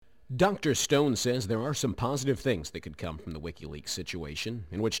Dr. Stone says there are some positive things that could come from the Wikileaks situation,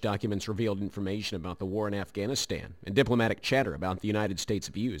 in which documents revealed information about the war in Afghanistan and diplomatic chatter about the United States'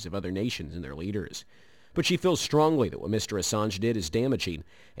 views of other nations and their leaders. But she feels strongly that what Mr. Assange did is damaging,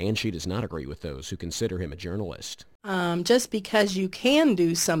 and she does not agree with those who consider him a journalist. Just because you can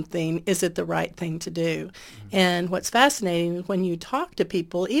do something, is it the right thing to do? And what's fascinating is when you talk to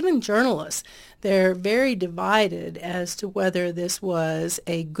people, even journalists, they're very divided as to whether this was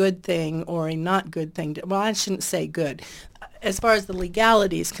a good thing or a not good thing. Well, I shouldn't say good. As far as the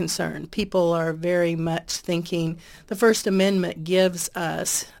legality is concerned, people are very much thinking the First Amendment gives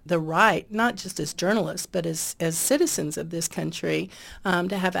us the right, not just as journalists, but as citizens of this country,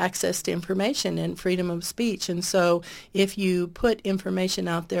 to have access to information and freedom of speech. And so if you put information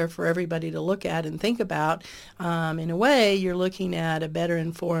out there for everybody to look at and think about, in a way, you're looking at a better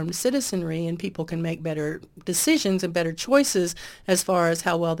informed citizenry, and people can make better decisions and better choices as far as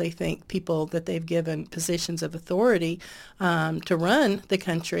how well they think people that they've given positions of authority to run the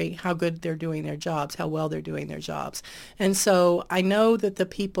country, how good they're doing their jobs, how well they're doing their jobs. And so I know that the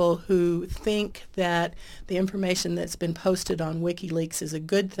people who think that the information that's been posted on WikiLeaks is a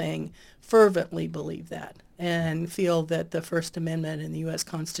good thing fervently believe that and feel that the First Amendment in the U.S.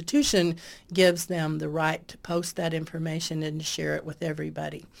 Constitution gives them the right to post that information and to share it with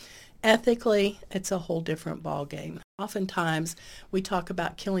everybody. Ethically, it's a whole different ballgame. Oftentimes, we talk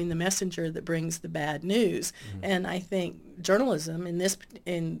about killing the messenger that brings the bad news, and I think journalism in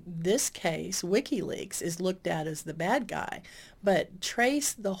this case, WikiLeaks, is looked at as the bad guy. But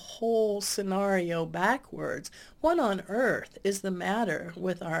trace the whole scenario backwards. What on earth is the matter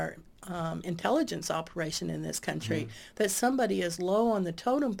with our intelligence operation in this country that somebody as low on the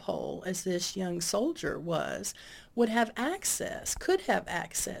totem pole as this young soldier would have access, could have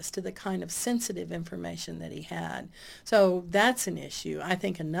access to the kind of sensitive information that he had. So that's an issue. I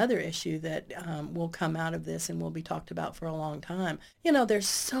think another issue that will come out of this and will be talked about for a long time. You know, there's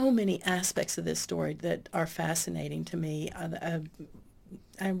so many aspects of this story that are fascinating to me.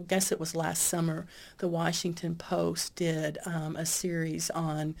 I guess it was last summer, the Washington Post did a series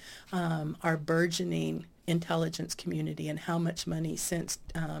on our burgeoning intelligence community and how much money since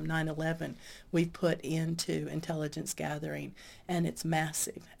 9/11 we've put into intelligence gathering. And it's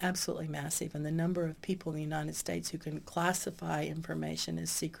massive, absolutely massive. And the number of people in the United States who can classify information as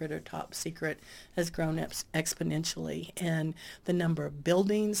secret or top secret has grown exponentially. And the number of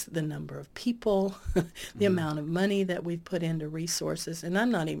buildings, the number of people, the amount of money that we've put into resources. And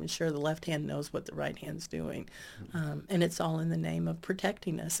I'm not even sure the left hand knows what the right hand's doing. And it's all in the name of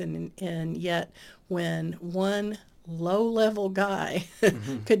protecting us. And yet when one low-level guy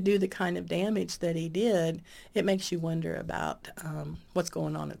could do the kind of damage that he did, it makes you wonder about what's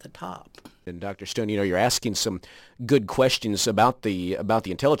going on at the top. And Dr. Stone, you know, you're asking some good questions about the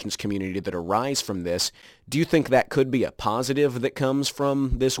intelligence community that arise from this. Do you think that could be a positive that comes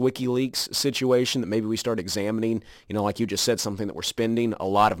from this WikiLeaks situation, that maybe we start examining, you know, like you just said, something that we're spending a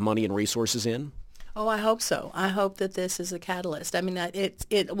lot of money and resources in? Oh, I hope so. I hope that this is a catalyst. I mean,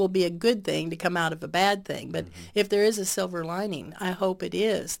 it will be a good thing to come out of a bad thing. But if there is a silver lining, I hope it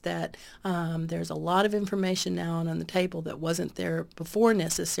is that there's a lot of information now on the table that wasn't there before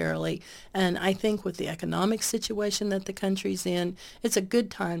necessarily. And I think with the economic situation that the country's in, it's a good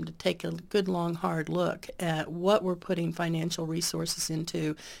time to take a good, long, hard look at what we're putting financial resources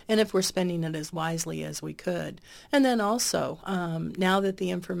into and if we're spending it as wisely as we could. And then also, now that the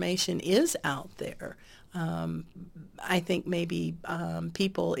information is out there, I think maybe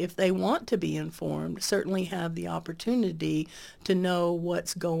people, if they want to be informed, certainly have the opportunity to know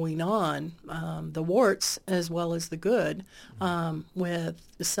what's going on, the warts as well as the good, with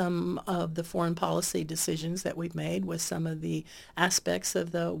some of the foreign policy decisions that we've made, with some of the aspects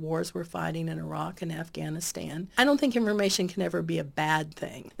of the wars we're fighting in Iraq and Afghanistan. I don't think information can ever be a bad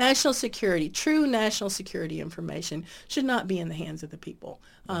thing. National security, true national security information should not be in the hands of the people.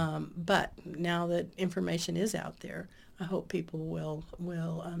 But now that information is out there, I hope people will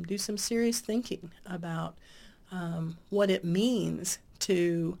do some serious thinking about what it means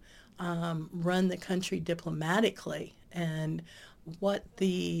to run the country diplomatically and what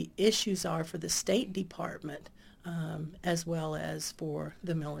the issues are for the State Department as well as for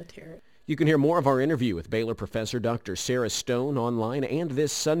the military. You can hear more of our interview with Baylor professor Dr. Sara Stone online and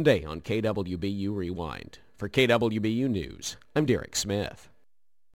this Sunday on KWBU Rewind. For KWBU News, I'm Derek Smith.